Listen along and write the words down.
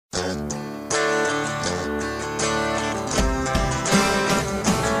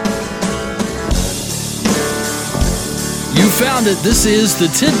found it. This is the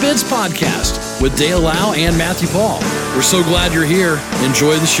Tidbits Podcast with Dale Lau and Matthew Paul. We're so glad you're here.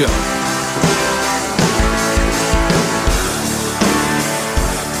 Enjoy the show.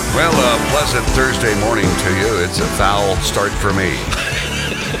 Well, a pleasant Thursday morning to you. It's a foul start for me.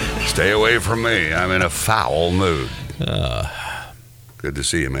 Stay away from me. I'm in a foul mood. Good to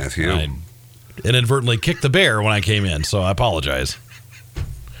see you, Matthew. I inadvertently kicked the bear when I came in, so I apologize.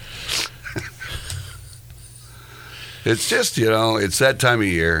 It's just, it's that time of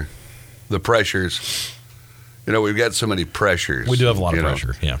year. The pressures. We've got so many pressures. We do have a lot of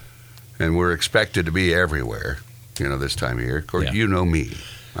pressure, yeah. And we're expected to be everywhere, this time of year. Of course, you know me.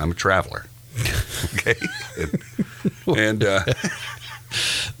 I'm a traveler. Okay? And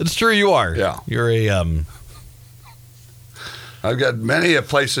it's true, you are. Yeah. You're a... I've got many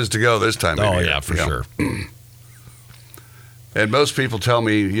places to go this time of year. Oh, yeah, for sure. And most people tell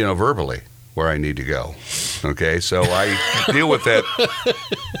me, verbally where I need to go. Okay? So I deal with that.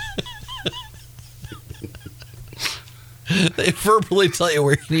 They verbally tell you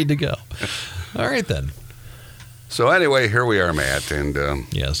where you need to go. All right, then. So anyway, here we are, Matt. And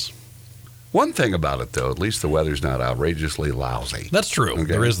yes. One thing about it, though, at least the weather's not outrageously lousy. That's true. Okay?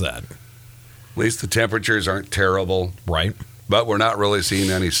 There is that. At least the temperatures aren't terrible. Right. But we're not really seeing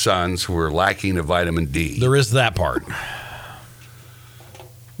any sun, so we're lacking of vitamin D. There is that part.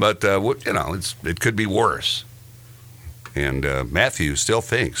 But, it could be worse. And Matthew still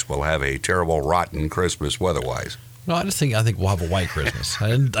thinks we'll have a terrible, rotten Christmas weather-wise. No, I think we'll have a white Christmas. I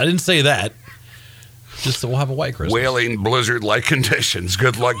didn't say that. Just that we'll have a white Christmas. Wailing blizzard-like conditions.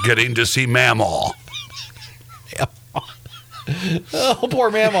 Good luck getting to see Mamaw. Oh, poor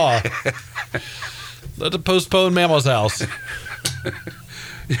Mamaw. Let's postpone Mamaw's house.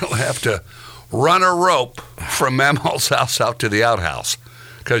 You'll have to run a rope from Mamaw's house out to the outhouse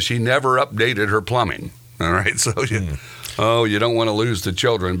because she never updated her plumbing. All right, so you don't want to lose the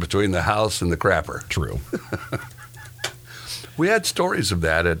children between the house and the crapper. True. We had stories of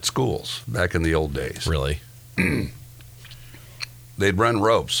that at schools back in the old days. Really? They'd run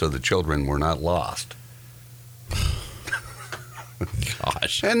ropes so the children were not lost.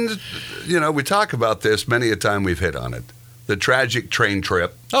 Gosh. And, we talk about this many a time we've hit on it. The tragic train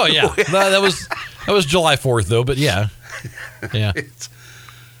trip. Oh, yeah. that was July 4th, though, but yeah. Yeah.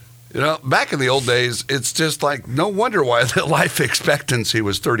 Back in the old days, it's just like, no wonder why the life expectancy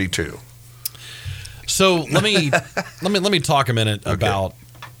was 32. So let me talk a minute about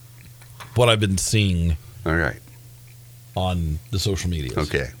what I've been seeing. All right. On the social medias.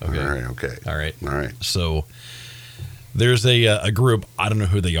 Okay. All right. So there's a group, I don't know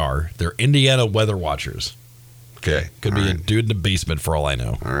who they are. They're Indiana Weather Watchers. Okay. Could be a dude in the basement for all I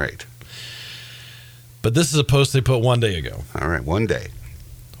know. All right. But this is a post they put one day ago. All right, one day.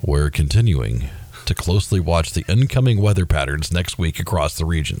 We're continuing to closely watch the incoming weather patterns next week across the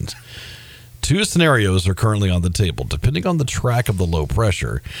regions. 2 scenarios are currently on the table, depending on the track of the low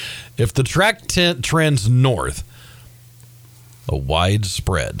pressure. If the track trends north, a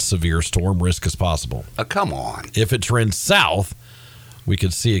widespread severe storm risk is possible. Come on. If it trends south, we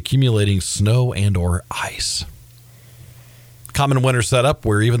could see accumulating snow and or ice. Common winter setup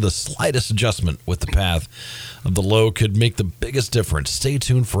where even the slightest adjustment with the path of the low could make the biggest difference. Stay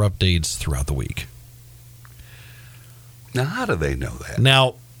tuned for updates throughout the week. Now, how do they know that?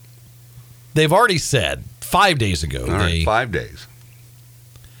 Now, they've already said 5 days ago. All right, 5 days.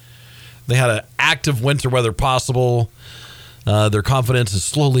 They had an active winter weather possible. Their confidence is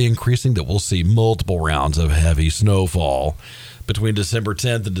slowly increasing that we'll see multiple rounds of heavy snowfall between December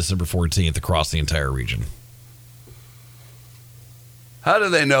 10th and December 14th across the entire region. How do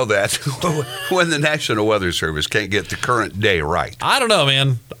they know that when the National Weather Service can't get the current day right? I don't know,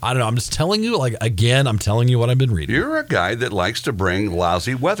 man. I don't know. I'm just telling you, I'm telling you what I've been reading. You're a guy that likes to bring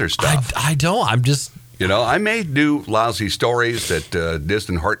lousy weather stuff. I don't. I'm just... I may do lousy stories that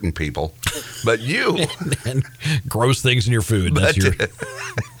dishearten people, but you... and gross things in your food. But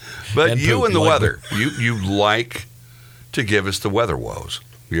you and the weather, you like to give us the weather woes.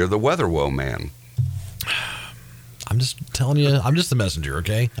 You're the weather woe man. I'm just telling you, I'm just the messenger,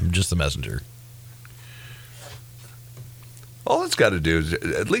 okay? I'm just the messenger. All it's got to do is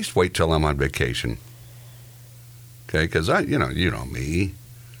at least wait till I'm on vacation. Okay, because you know me.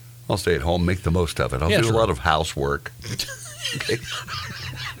 I'll stay at home, make the most of it. I'll do a lot of housework. Okay.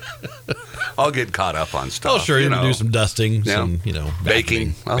 I'll get caught up on stuff. Oh, sure. You can do some dusting, some,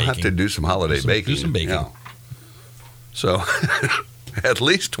 baking. I'll have to do some holiday baking. Do some baking. Yeah. So at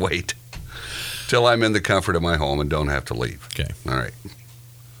least wait till I'm in the comfort of my home and don't have to leave. Okay. All right.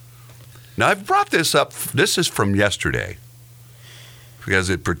 Now, I've brought this up. This is from yesterday because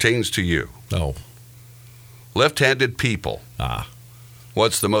it pertains to you. Oh. Left-handed people.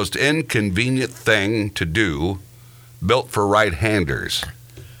 What's the most inconvenient thing to do built for right-handers?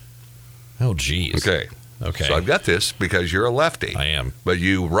 Oh, geez. Okay. So I've got this because you're a lefty. I am. But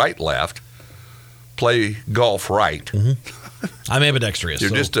you right-left, play golf right. Mm-hmm. I'm ambidextrous.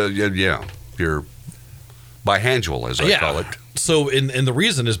 You're just you're bihandual, as I call it. So, and the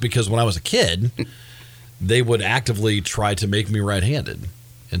reason is because when I was a kid, they would actively try to make me right-handed.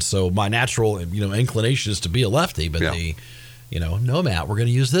 And so my natural, inclination is to be a lefty, but no, Matt, we're going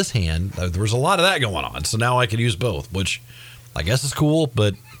to use this hand. There was a lot of that going on. So now I can use both, which I guess is cool,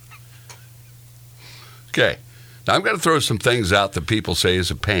 but. Okay. Now I'm going to throw some things out that people say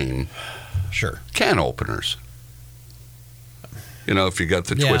is a pain. Sure. Can openers. If you got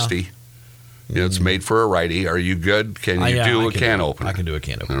the twisty, it's made for a righty. Are you good? Can you do a can opener? I can do a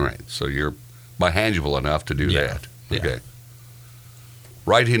can opener. All right. So you're bihandual enough to do that. Yeah. Okay.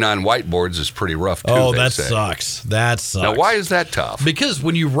 Writing on whiteboards is pretty rough, too. Oh, that sucks. That sucks. Now, why is that tough? Because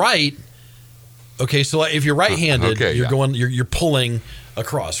when you write, so if you're right-handed, you're pulling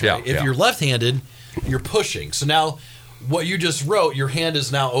across, right? If you're left-handed, you're pushing. So now, what you just wrote, your hand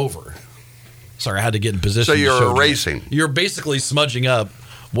is now over. Sorry, I had to get in position. So you're erasing. You're basically smudging up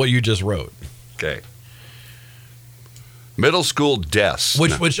what you just wrote. Okay. Middle school desks.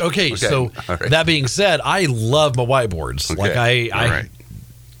 Which so right. That being said, I love my whiteboards. Okay. Like I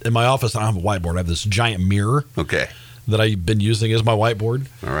in my office, I don't have a whiteboard. I have this giant mirror. Okay. That I've been using as my whiteboard.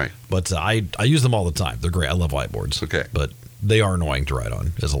 All right. But I use them all the time. They're great. I love whiteboards. Okay. But they are annoying to write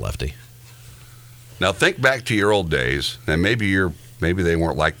on as a lefty. Now think back to your old days, and maybe they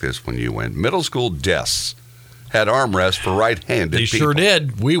weren't like this when you went. Middle school desks had armrests for right-handed people. They sure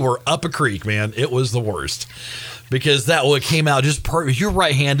did. We were up a creek, man. It was the worst. Because it came out just perfect. You're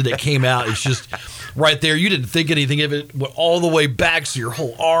right-handed, it came out. It's just right there. You didn't think anything of it. Went all the way back, so your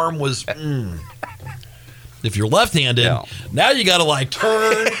whole arm was. If you're left-handed, now you got to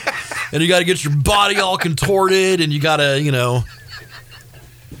turn, and you got to get your body all contorted, and you got to,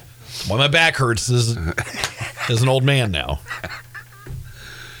 why my back hurts as an old man now.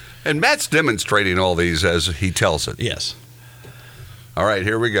 And Matt's demonstrating all these as he tells it. Yes. All right,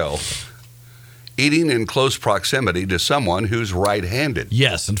 here we go. Eating in close proximity to someone who's right-handed.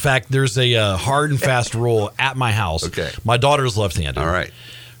 Yes. In fact, there's a hard and fast rule at my house. Okay. My daughter's left-handed. All right.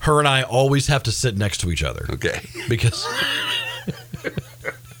 Her and I always have to sit next to each other. Okay. Because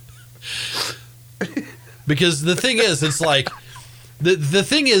the thing is, it's like the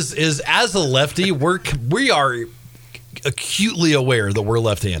thing is as a lefty, we are acutely aware that we're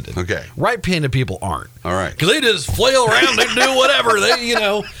left-handed. Okay. Right-handed people aren't. All right. Because they just flail around, they do whatever.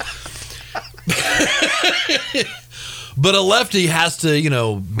 But a lefty has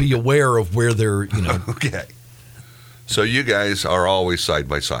to, be aware of where they're, Okay. So you guys are always side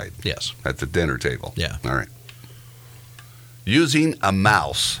by side. Yes. At the dinner table. Yeah. All right. Using a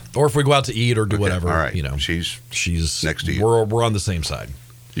mouse. Or if we go out to eat or do whatever, all right. She's next to you. We're on the same side.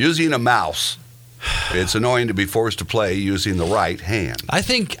 Using a mouse. It's annoying to be forced to play using the right hand. I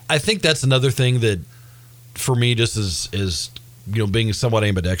think that's another thing that, for me, just is being somewhat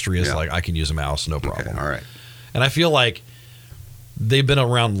ambidextrous, I can use a mouse, no problem. Okay, all right. And I feel like they've been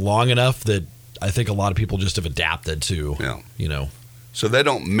around long enough that I think a lot of people just have adapted to, So they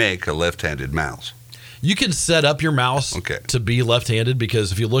don't make a left-handed mouse. You can set up your mouse to be left-handed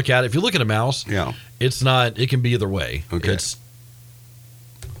because if you look at a mouse, it's not. It can be either way. Okay.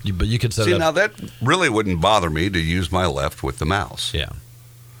 But you can set it up. See, now that really wouldn't bother me to use my left with the mouse. Yeah.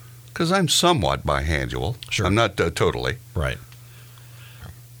 Because I'm somewhat bihandual. Sure. I'm not totally. Right.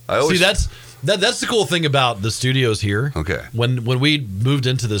 See, that's the cool thing about the studios here. Okay. When we moved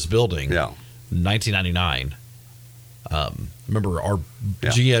into this building, 1999. Remember our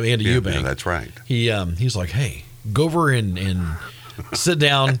GM Andy Eubank? Yeah, that's right. He's like, hey, go over and sit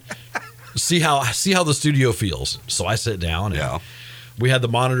down, see how the studio feels. So I sit down. And we had the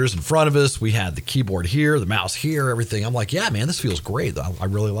monitors in front of us. We had the keyboard here, the mouse here, everything. I'm like, yeah, man, this feels great. I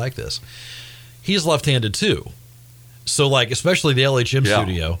really like this. He's left-handed too. So especially the LHM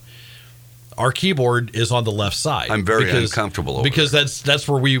studio, our keyboard is on the left side. I'm very uncomfortable over because there. that's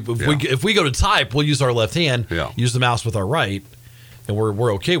where if we go to type, we'll use our left hand, use the mouse with our right, and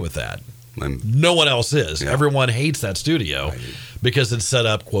we're okay with that. No one else is. Everyone hates that studio because it's set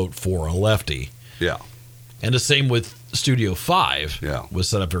up, quote, for a lefty. Yeah. And the same with Studio 5 was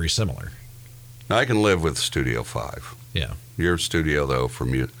set up very similar. Now, I can live with Studio 5. Yeah. Your studio, though,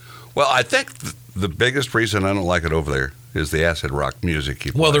 from you. Well, I think the biggest reason I don't like it over there is the acid rock music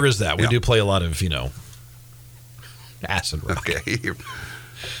you play. Well, there is that. We do play a lot of, acid rock. Okay.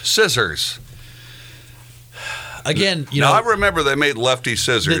 Scissors. again, Now, I remember they made Lefty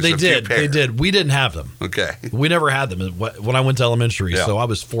scissors. They a few did. pairs. They did. We didn't have them. Okay. We never had them when I went to elementary, Yeah. so I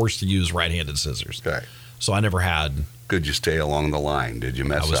was forced to use right-handed scissors. Okay. So I never had. Could you stay along the line? Did you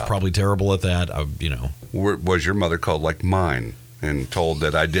mess I was up? probably terrible at that. Was your mother called like mine and told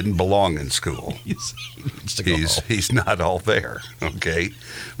that I didn't belong in school? He needs to go home. He's not all there, okay?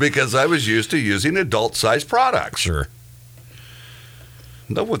 Because I was used to using adult-sized products. Sure.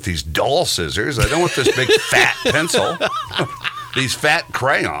 Not with these doll scissors. I don't want this big fat pencil. These fat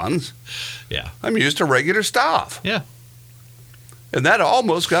crayons. Yeah. I'm used to regular stuff. Yeah. And that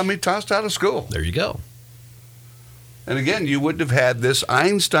almost got me tossed out of school. There you go. And again, you wouldn't have had this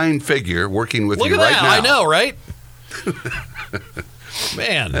Einstein figure working with Look you at right that. now. I know, right?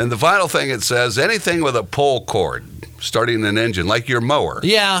 Man. And the final thing it says, anything with a pull cord starting an engine, like your mower.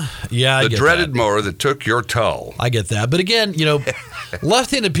 Yeah. Yeah. I The get dreaded that. mower that took your toe. I get that. But again,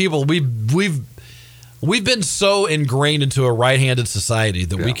 left-handed people, we've been so ingrained into a right-handed society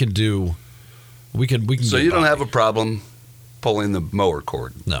that we can do. We can. So get you don't by. have a problem pulling the mower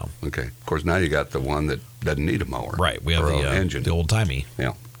cord. No. Okay. Of course, now you got the one that doesn't need a mower. Right. We have or the an engine. the old-timey.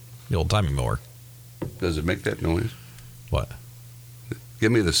 Yeah. The old-timey mower. Does it make that noise? What?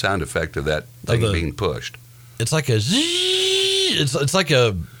 Give me the sound effect of that thing being pushed. It's like a zzz. It's like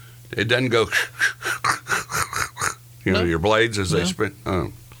a. It doesn't go. No. Your blades as they No. spin.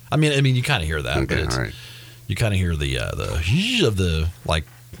 Oh, I mean, you kind of hear that, but okay, it's, all right. you kind of hear the zzz of the like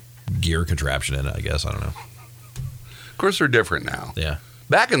gear contraption in it. I guess I don't know. Of course, they're different now. Yeah.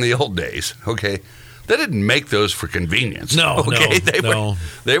 Back in the old days, okay, they didn't make those for convenience. No. okay, No.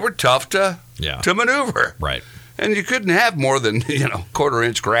 they were tough to maneuver. Right. And you couldn't have more than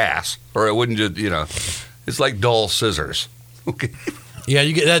quarter-inch grass, or it wouldn't just It's like dull scissors. Okay. Yeah.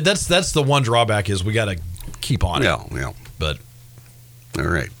 You get that. That's the one drawback is we got to keep on it. Yeah. But All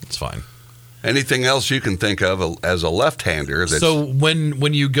right. it's fine. Anything else you can think of as a left-hander? That's, So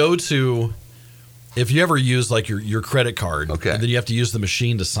when you go to, if you ever use like your credit card, Okay. and then you have to use the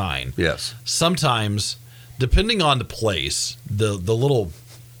machine to sign. yes. Sometimes, depending on the place, the little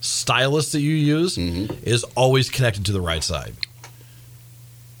stylus that you use is always connected to the right side.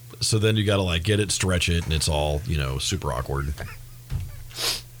 So then you got to like get it, stretch it, and it's all super awkward.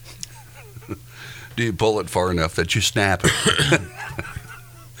 Do you pull it far enough that you snap it?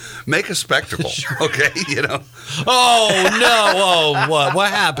 Make a spectacle, okay? Oh no! Whoa! What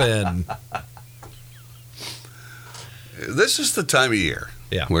happened? This is the time of year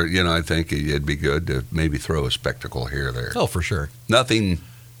Yeah. where, I think it'd be good to maybe throw a spectacle here or there. Oh, for sure. Nothing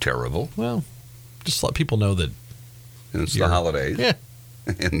terrible. Well, just let people know that. And it's the holidays. Yeah,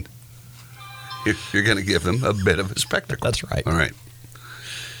 And you're going to give them a bit of a spectacle. that's right. All right.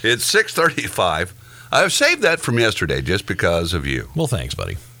 It's 6:35. I've saved that from yesterday just because of you. Well, thanks,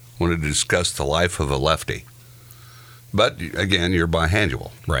 buddy. Wanted to discuss the life of a lefty. But, again, you're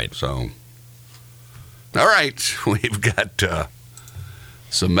bihandual. Right. So, all right. We've got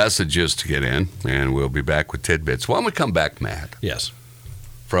some messages to get in, and we'll be back with tidbits. When we come back, Matt, Yes.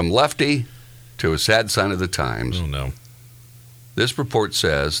 from lefty to a sad sign of the times, Oh no. this report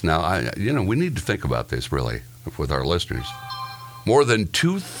says, now, we need to think about this, really, with our listeners. More than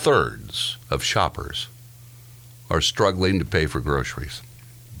 2/3 of shoppers are struggling to pay for groceries.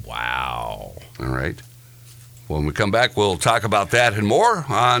 Wow. All right. When we come back, we'll talk about that and more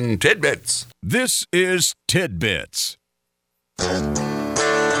on Tidbits. This is Tidbits.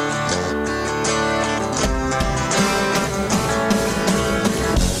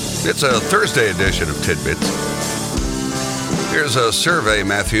 It's a Thursday edition of Tidbits. Here's a survey,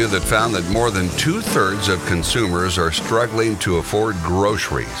 Matthew, that found that more than 2/3 of consumers are struggling to afford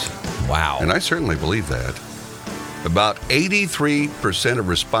groceries. Wow. And I certainly believe that. About 83% of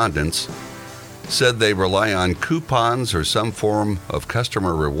respondents said they rely on coupons or some form of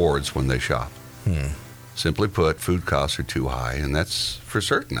customer rewards when they shop. Simply put, food costs are too high, and that's for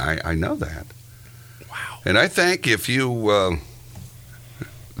certain. I know that. Wow. And I think if you,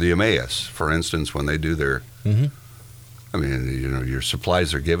 the Emmaus, for instance, when they do their, I mean, your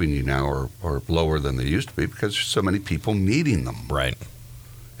supplies they're giving you now are lower than they used to be because there's so many people needing them. Right.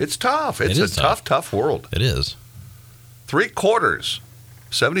 It's tough. It's It is a tough world. It is. 3/4,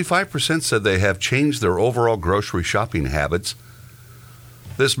 75% said they have changed their overall grocery shopping habits.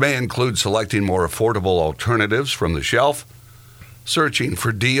 This may include selecting more affordable alternatives from the shelf, searching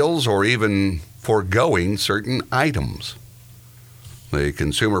for deals, or even foregoing certain items. The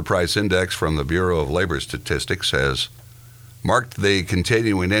Consumer Price Index from the Bureau of Labor Statistics has marked the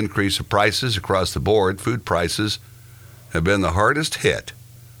continuing increase of prices across the board. Food prices have been the hardest hit.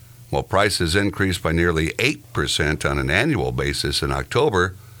 While prices increased by nearly 8% on an annual basis in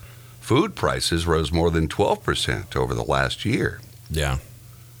October, Food prices rose more than 12% over the last year. Yeah.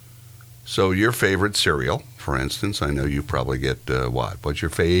 So your favorite cereal, for instance, I know you probably get what? What's your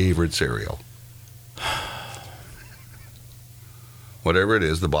favorite cereal? Whatever it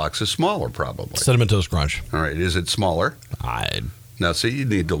is, the box is smaller probably. Cinnamon Toast Crunch. All right, is it smaller? I Now, see, you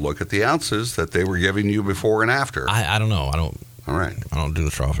need to look at the ounces that they were giving you before and after. don't know. All right, I don't do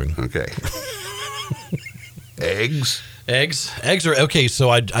the shopping. okay. Eggs? Eggs are okay. So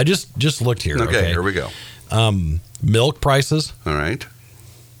I just looked here. Okay, here we go. Milk prices All right,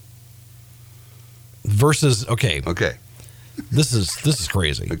 versus okay, This is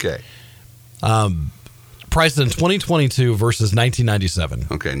crazy. okay. Prices in 2022 versus 1997.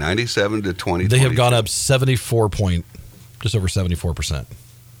 Okay, 97 to 20. They have gone up just over 74%.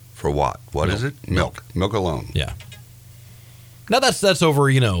 For what? What is it? Milk. Milk alone. Yeah. Now that's over,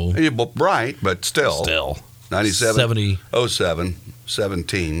 Yeah, well, right, but still. 97, 70. 07,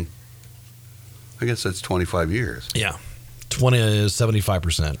 17. I guess that's 25 years. Yeah.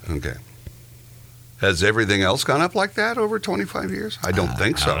 75%. Okay. Has everything else gone up like that over 25 years? I don't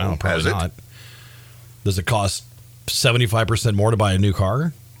think so. I don't know, probably Has it? not. Does it cost 75% more to buy a new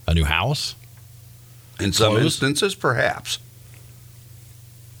car? A new house? In some Clothes? instances, perhaps.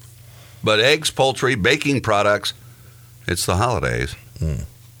 But eggs, poultry, baking products, it's the holidays.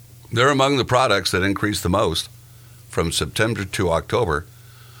 They're among the products that increase the most from September to October.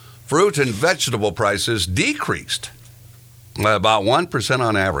 Fruit and vegetable prices decreased by about 1%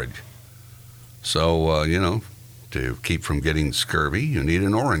 on average. So, to keep from getting scurvy, you need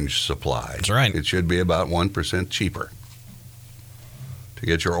an orange supply. That's right. It should be about 1% cheaper to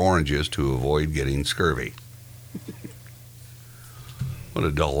get your oranges to avoid getting scurvy. What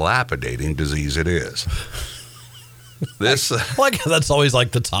a dilapidating disease it is. This That's always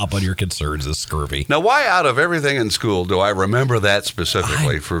like the top on your concerns is scurvy. Now, why out of everything in school do I remember that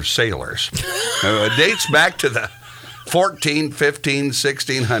specifically for sailors? It dates back to the 14, 15,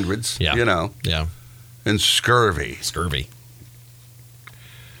 1600s, Yeah. and scurvy. Scurvy.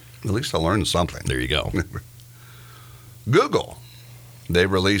 At least I learned something. There you go. Google, they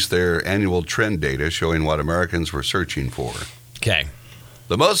released their annual trend data showing what Americans were searching for. Okay.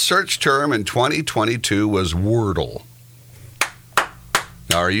 The most searched term in 2022 was Wordle.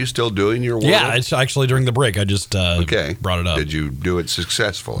 Now, are you still doing your Wordle? Yeah, it's actually during the break. I just brought it up. Did you do it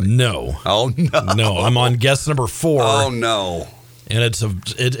successfully? No. Oh, no. No, I'm on guess number 4. Oh, no. And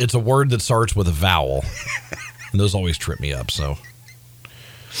it's a word that starts with a vowel. And those always trip me up, so.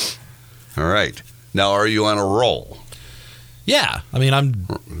 All right. Now, are you on a roll? Yeah. I mean,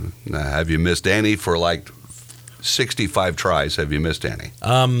 Now, have you missed any for like 65 tries? Have you missed any?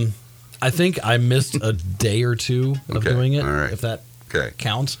 I think I missed a day or two of Okay, doing it, all right. if that Okay.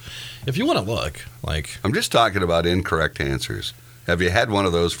 counts. If you want to look, I'm just talking about incorrect answers. Have you had one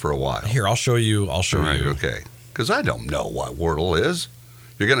of those for a while? here, I'll show you. All right, okay. Because I don't know what Wordle is.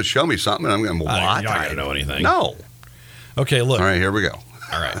 You're going to show me something, and I'm going to, what? You're not gonna know anything. No. Okay, look. All right, here we go.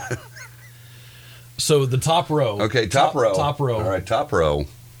 All right. So the top row. Okay, top row. Top row. All right, top row.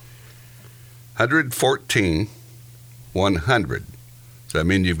 114, 100. Does that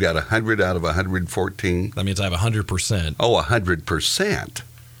mean you've got 100 out of 114? That means I have 100% Oh, 100%.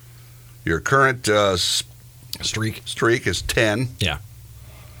 Your current streak. is 10. Yeah.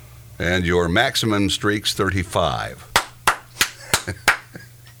 And your maximum streak's 35.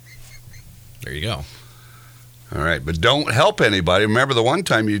 There you go. All right, but don't help anybody. Remember the one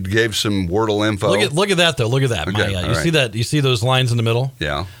time you gave some Wordle info? Look at that though. Look at that. Okay, all you see right. that? You see those lines in the middle?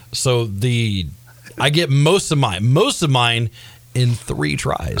 Yeah. So I get most of mine in 3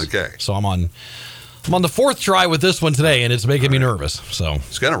 tries. Okay. So I'm on the 4th try with this one today, and it's making me nervous. So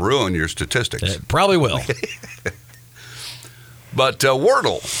It's going to ruin your statistics. it probably will. But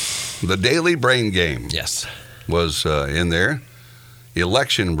Wordle, the daily brain game, Yes. was in there.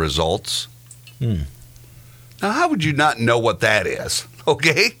 Election results. Now, how would you not know what that is?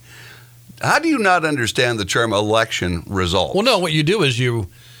 Okay? How do you not understand the term election results? Well, no. What you do is you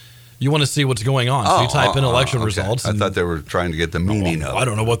want to see what's going on. So you type in election okay. results. I thought they were trying to get the meaning of it. I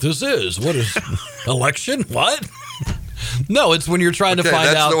don't know what this is. What is election? What? No, it's when you're trying to find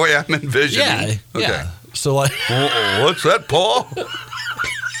that's out. the way I'm envisioning. Yeah. Okay. Yeah. So like. What's that, Paul?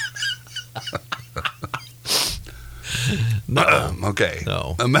 No. Okay.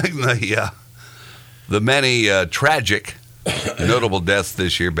 No. Among the many tragic, notable deaths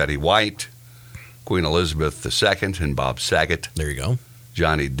this year, Betty White, Queen Elizabeth II, and Bob Saget, There you go.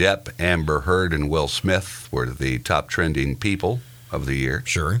 Johnny Depp, Amber Heard, and Will Smith were the top trending people of the year.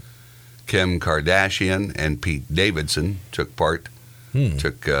 Sure. Kim Kardashian and Pete Davidson took part,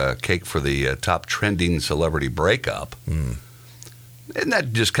 took cake for the top trending celebrity breakup. isn't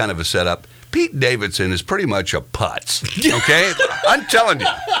that just kind of a setup? Pete Davidson is pretty much a putz, okay? I'm telling you.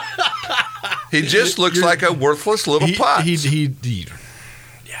 He just looks like a worthless little putz.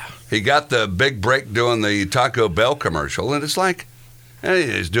 He got the big break doing the Taco Bell commercial, and it's like, and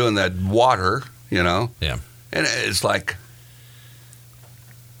he's doing that water, you know? Yeah. And it's like,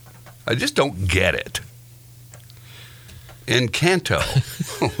 I just don't get it. Encanto,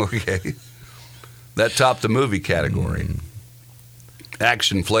 okay? That topped the movie category.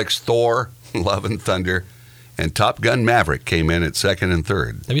 Action flicks, Thor, Love and Thunder, and Top Gun Maverick came in at second and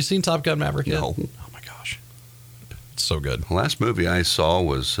third. Have you seen Top Gun Maverick yet? No. Oh my gosh, it's so good. The last movie I saw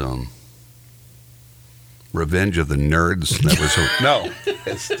was Revenge of the Nerds. That was no.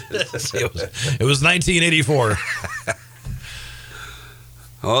 It was 1984.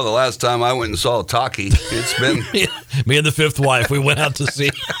 Oh, the last time I went and saw a talkie, it's been. Me and the fifth wife, we went out to see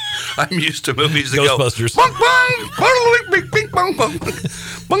I'm used to movies that Ghostbusters. Go, bung, bung, bing, bung,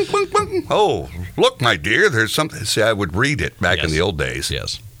 bung, bung. Oh, look, my dear, there's something. See, I would read it back in the old days.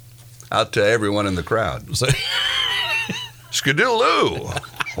 Yes. Out to everyone in the crowd. So, Skadoo-loo.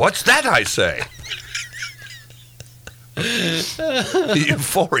 What's that I say?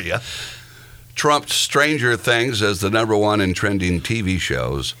 Euphoria trumped Stranger Things as the number one in trending TV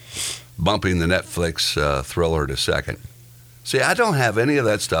shows, bumping the Netflix thriller to second. See, I don't have any of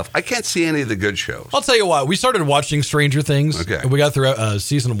that stuff. I can't see any of the good shows. I'll tell you what. We started watching Stranger Things. Okay. And we got through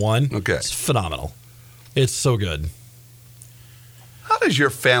season 1. Okay. It's phenomenal. It's so good. How does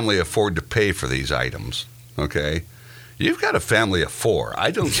your family afford to pay for these items? Okay. You've got a family of 4.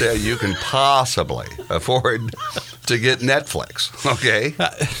 I don't say you can possibly afford to get Netflix. Okay.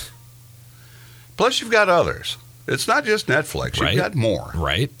 Plus, you've got others. It's not just Netflix. You've got more.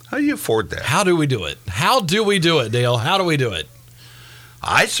 Right. How do you afford that? How do we do it? How do we do it, Dale? How do we do it?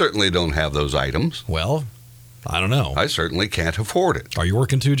 I certainly don't have those items. Well, I don't know. I certainly can't afford it. Are you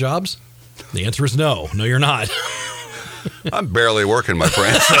working 2 jobs? The answer is no. No, you're not. I'm barely working, my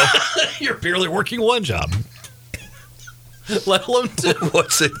friend. So You're barely working 1 job. Let alone 2.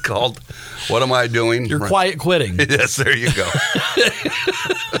 what's it called? What am I doing? You're quiet quitting. Yes, there you go.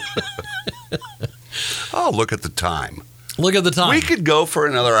 Oh, look at the time. Look at the time. We could go for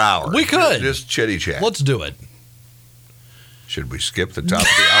another hour. We could. Just chitty chat. Let's do it. Should we skip the top of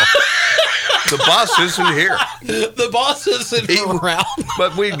the hour? The boss isn't here. The boss isn't around.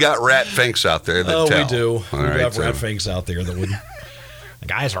 But we've got Rat Finks out there that tell. We do. All We right, have so rat finks out there that would. The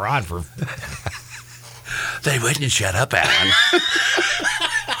guys are on for. they wouldn't shut up, Alan.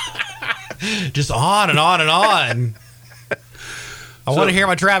 Just on and on and on. I want to hear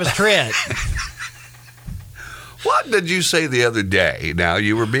my Travis Tritt. What did you say the other day? Now,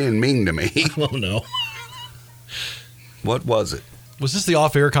 you were being mean to me. Oh, no. What was it? Was this the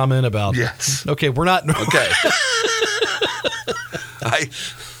off-air comment about... Yes. Okay, we're not... Okay.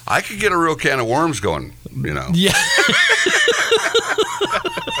 I could get a real can of worms going, you know. Yeah.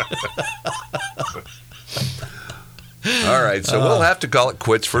 All right, so we'll have to call it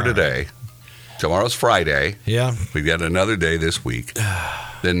quits for today. Tomorrow's Friday. Yeah. We've got another day this week.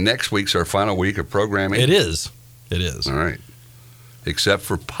 Then next week's our final week of programming. It is. It is. All right. Except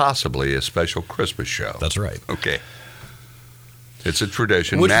for possibly a special Christmas show. That's right. Okay. It's a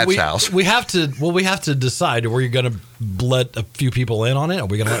tradition. Which Matt's house. We have to decide. Are we going to let a few people in on it? Are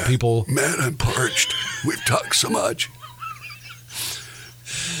we going to let people... Matt, I'm parched. We've talked so much.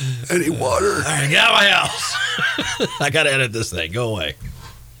 Any water? All right, get out of my house. I got to edit this thing. Go away.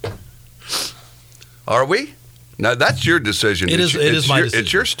 Are we? No, that's your decision. It is my decision.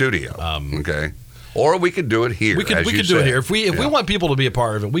 It's your studio. Okay. Or we could do it here. We could do it here. If we want people to be a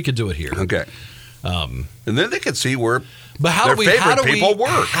part of it, we could do it here. Okay. And then they could see where but how their do we, favorite how do people we,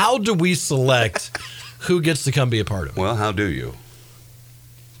 work. How do we select who gets to come be a part of it? Well, how do you?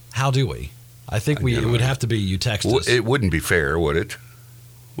 How do we? I think it would have to be you text us. It wouldn't be fair, would it?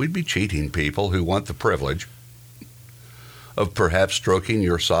 We'd be cheating people who want the privilege of perhaps stroking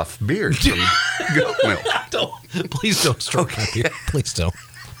your soft beard from goat milk. Please don't stroke my beard. Please don't.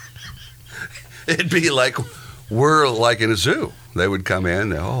 It'd be like we're like in a zoo. They would come in.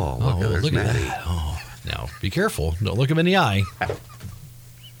 Look at that. Oh, now be careful. Don't look him in the eye.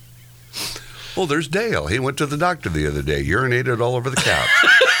 Well, there's Dale. He went to the doctor the other day. Urinated all over the couch.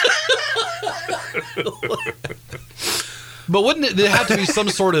 But wouldn't there have to be some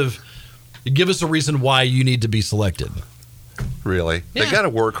sort of give us a reason why you need to be selected? Really? Yeah. They got to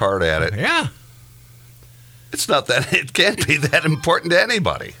work hard at it. Yeah. It's not that it can't be that important to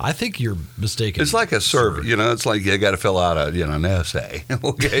anybody. I think you're mistaken. It's like a survey, it's like you got to fill out an essay,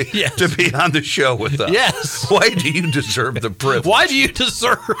 okay, yes. to be on the show with us. Yes. Why do you deserve the privilege? Why do you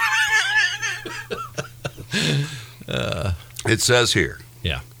deserve? It says here,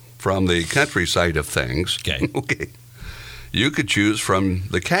 Yeah. from the country side of things, Okay. You could choose from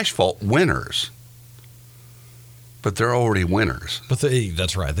the Cash Vault winners. But they're already winners. But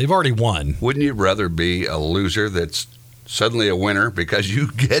that's right. They've already won. Wouldn't you rather be a loser that's suddenly a winner because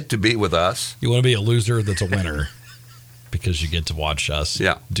you get to be with us? You want to be a loser that's a winner because you get to watch us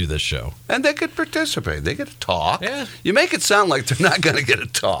do this show. And they could participate. They get to talk. Yeah. You make it sound like they're not going to get to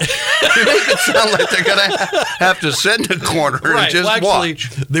talk. You make it sound like they're going to have to sit in a corner and just actually,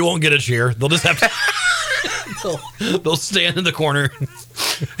 watch. They won't get a cheer. They'll just have to. They'll stand in the corner.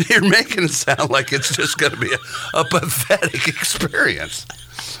 You're making it sound like it's just going to be a pathetic experience.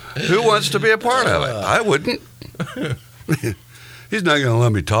 Who wants to be a part of it? I wouldn't. He's not going to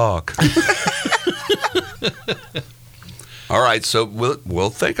let me talk. All right, so we'll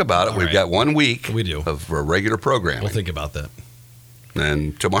think about it. All We've right. got 1 week of a regular programming. We'll think about that.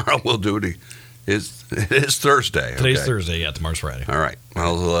 And tomorrow we'll do it. It is Thursday. Today's okay? Thursday. Yeah, tomorrow's Friday. All right.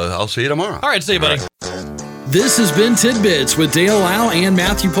 I'll see you tomorrow. All right, see you, buddy. This has been Tidbits with Dale Lau and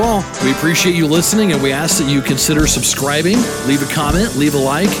Matthew Paul. We appreciate you listening, and we ask that you consider subscribing, leave a comment, leave a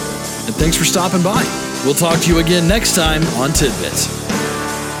like, and thanks for stopping by. We'll talk to you again next time on Tidbits.